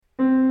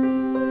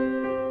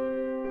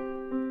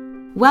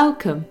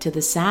Welcome to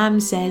the Sam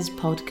Says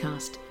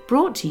podcast,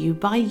 brought to you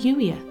by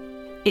Youier.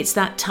 It's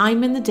that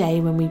time in the day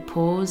when we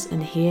pause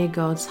and hear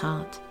God's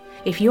heart.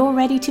 If you're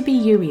ready to be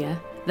Youier,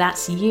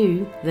 that's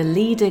you, the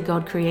leader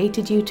God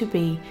created you to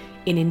be,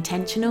 in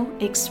intentional,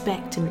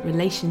 expectant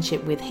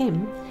relationship with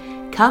Him,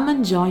 come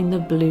and join the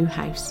Blue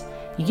House,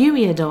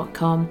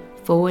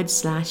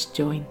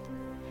 youier.com/join.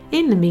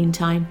 In the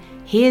meantime,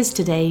 here's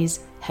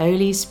today's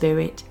Holy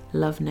Spirit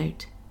love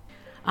note.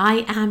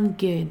 I am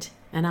good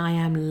and I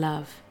am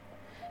love.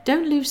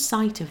 Don't lose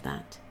sight of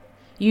that.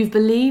 You've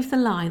believed the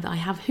lie that I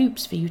have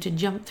hoops for you to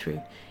jump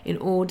through in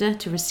order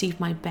to receive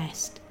my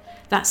best.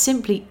 That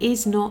simply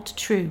is not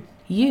true.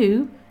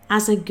 You,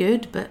 as a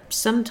good but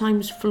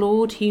sometimes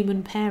flawed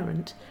human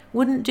parent,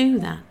 wouldn't do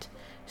that.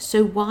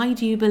 So why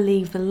do you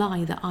believe the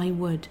lie that I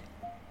would?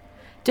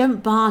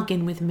 Don't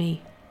bargain with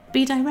me.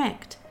 Be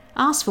direct.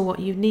 Ask for what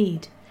you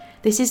need.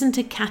 This isn't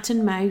a cat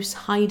and mouse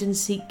hide and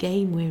seek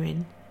game we're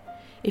in.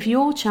 If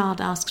your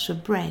child asks for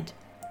bread,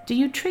 do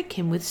you trick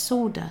him with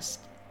sawdust?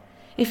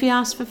 If he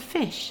asks for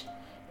fish,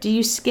 do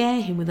you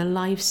scare him with a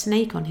live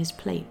snake on his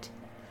plate?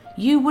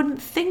 You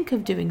wouldn't think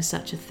of doing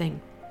such a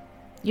thing.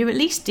 You're at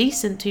least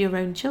decent to your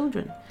own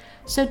children,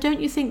 so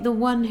don't you think the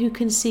one who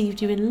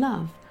conceived you in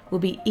love will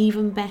be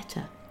even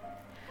better?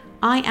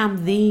 I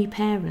am the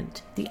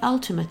parent, the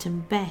ultimate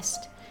and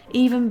best,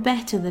 even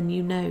better than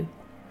you know.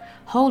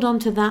 Hold on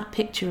to that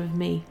picture of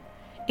me.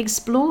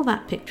 Explore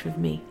that picture of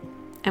me.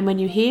 And when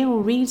you hear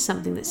or read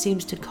something that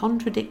seems to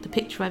contradict the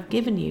picture I've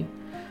given you,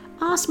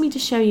 ask me to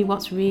show you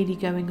what's really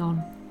going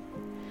on.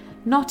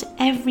 Not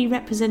every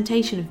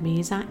representation of me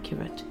is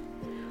accurate.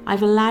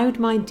 I've allowed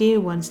my dear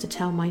ones to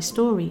tell my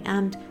story,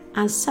 and,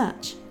 as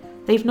such,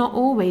 they've not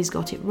always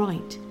got it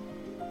right.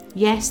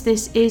 Yes,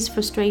 this is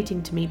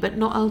frustrating to me, but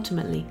not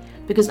ultimately,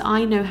 because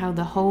I know how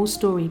the whole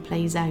story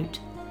plays out.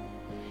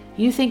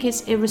 You think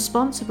it's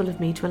irresponsible of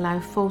me to allow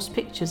false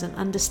pictures and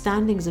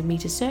understandings of me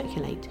to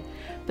circulate,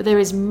 but there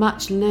is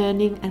much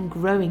learning and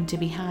growing to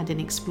be had in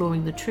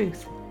exploring the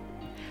truth.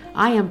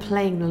 I am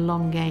playing the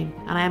long game,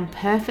 and I am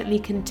perfectly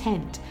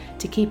content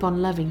to keep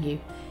on loving you,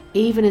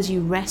 even as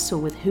you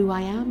wrestle with who I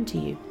am to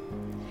you.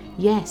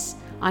 Yes,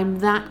 I'm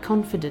that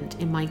confident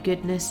in my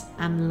goodness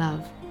and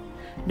love.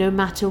 No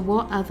matter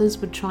what others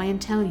would try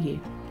and tell you,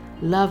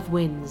 love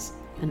wins,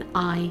 and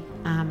I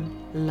am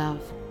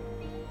love.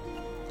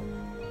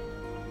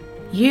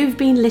 You've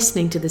been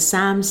listening to the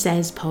Sam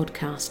Says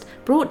podcast,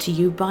 brought to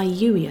you by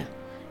Youier.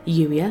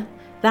 Youier,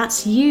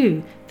 that's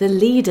you, the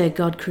leader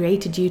God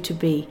created you to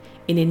be,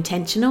 in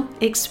intentional,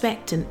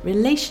 expectant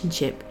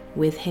relationship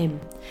with Him.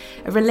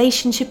 A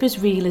relationship as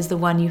real as the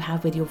one you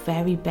have with your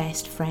very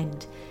best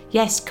friend.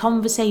 Yes,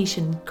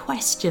 conversation,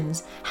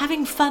 questions,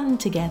 having fun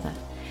together.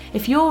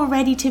 If you're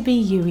ready to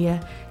be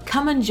Youier,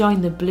 come and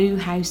join the Blue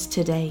House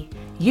today,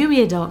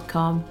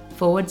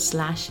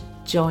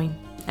 youier.com/join.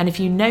 And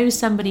if you know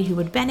somebody who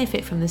would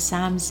benefit from the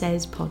Sam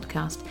Says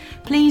podcast,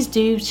 please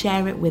do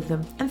share it with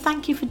them, and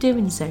thank you for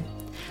doing so.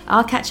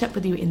 I'll catch up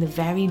with you in the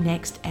very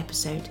next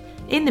episode.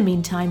 In the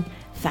meantime,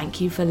 thank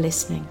you for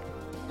listening.